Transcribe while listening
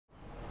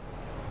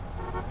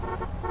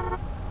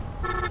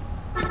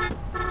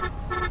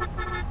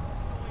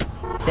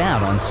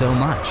out on so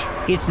much.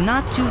 It's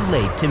not too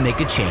late to make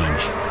a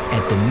change.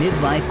 At the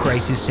Midlife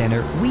Crisis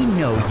Center, we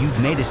know you've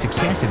made a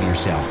success of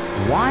yourself.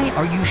 Why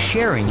are you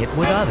sharing it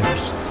with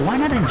others? Why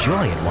not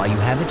enjoy it while you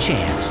have a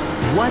chance?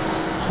 What's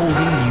holding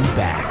you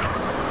back?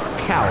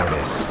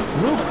 Cowardice.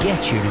 We'll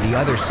get you to the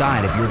other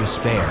side of your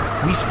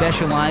despair. We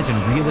specialize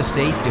in real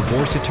estate,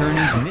 divorce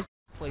attorneys,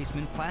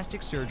 replacement,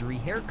 plastic surgery,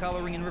 hair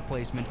coloring and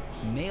replacement,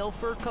 male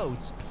fur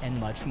coats, and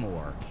much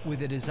more.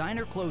 With a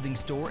designer clothing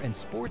store and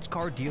sports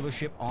car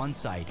dealership on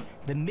site,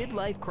 the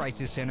Midlife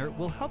Crisis Center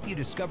will help you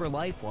discover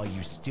life while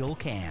you still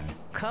can.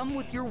 Come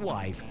with your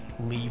wife,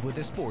 leave with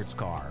a sports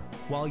car.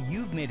 While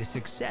you've made a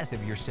success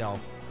of yourself,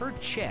 her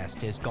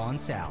chest has gone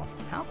south.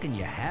 How can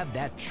you have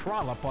that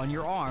trollop on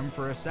your arm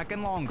for a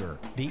second longer?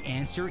 The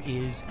answer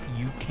is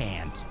you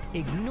can't.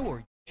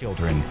 Ignore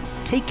children.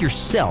 Take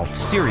yourself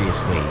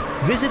seriously.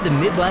 Visit the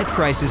Midlife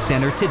Crisis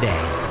Center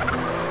today.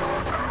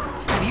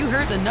 Have you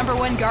heard the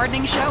 #1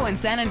 gardening show in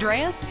San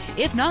Andreas?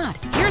 If not,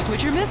 here's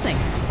what you're missing.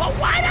 Well,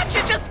 why don't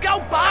you just go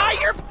buy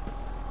your...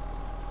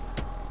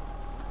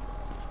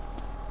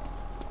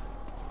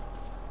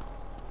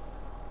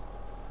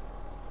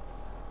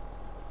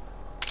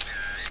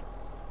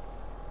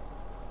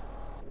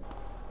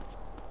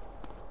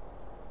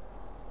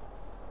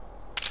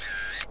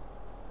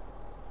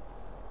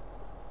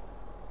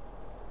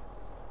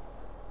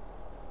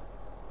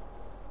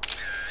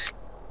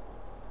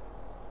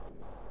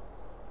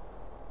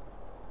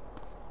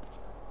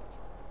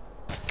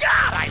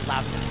 I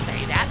love to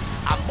say that.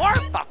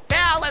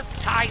 Amorphophallus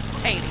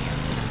titanium.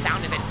 The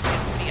sound of it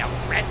gives me a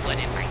redwood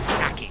in my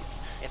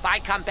khakis. If I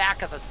come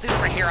back as a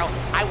superhero,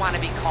 I want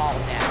to be called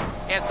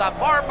that. It's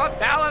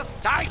Amorphophallus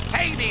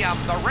titanium,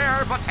 the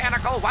rare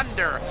botanical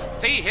wonder.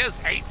 See his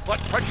 8-foot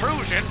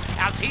protrusion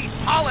as he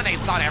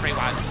pollinates on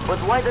everyone. But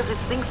why does it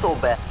sting so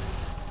bad?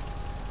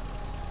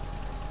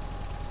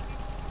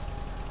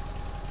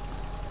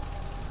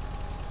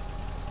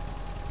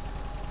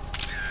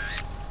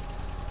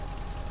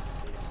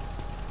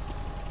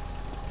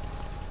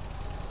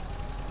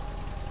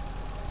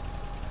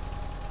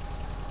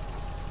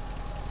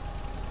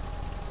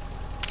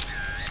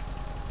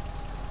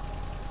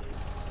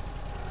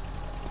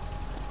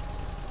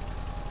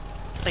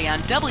 On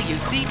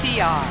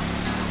WCTR.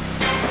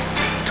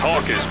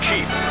 Talk is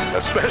cheap,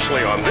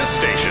 especially on this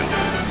station.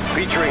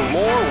 Featuring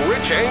more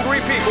rich, angry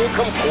people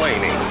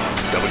complaining.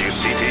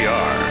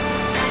 WCTR.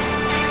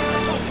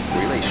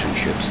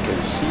 Relationships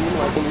can seem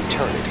like an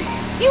eternity.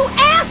 You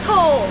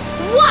asshole!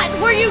 What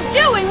were you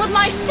doing with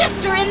my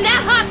sister in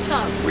that hot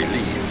tub?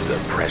 Relieve the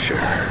pressure.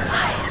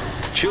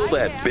 Ice. Chill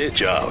that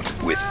bitch out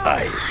with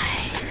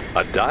ice.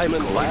 A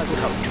diamond last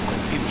come to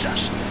confuse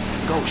us.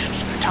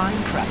 Ghosts, time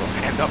travel,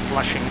 and the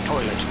flushing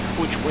toilet.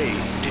 Which way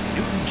did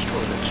Newton's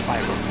toilet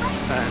spiral?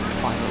 And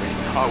finally,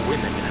 are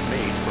women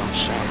made from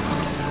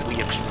sand? We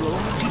explore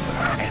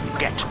deeper and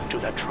get to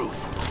the truth.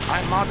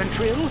 I'm Marvin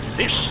Trill.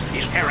 This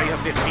is Area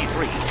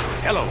 53.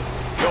 Hello,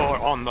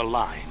 you're on the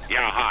line.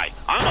 Yeah, hi.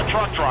 I'm a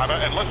truck driver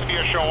and listen to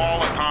your show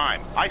all the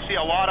time. I see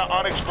a lot of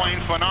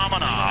unexplained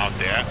phenomena out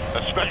there,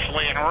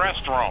 especially in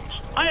restrooms.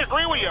 I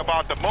agree with you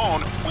about the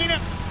moon. We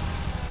never...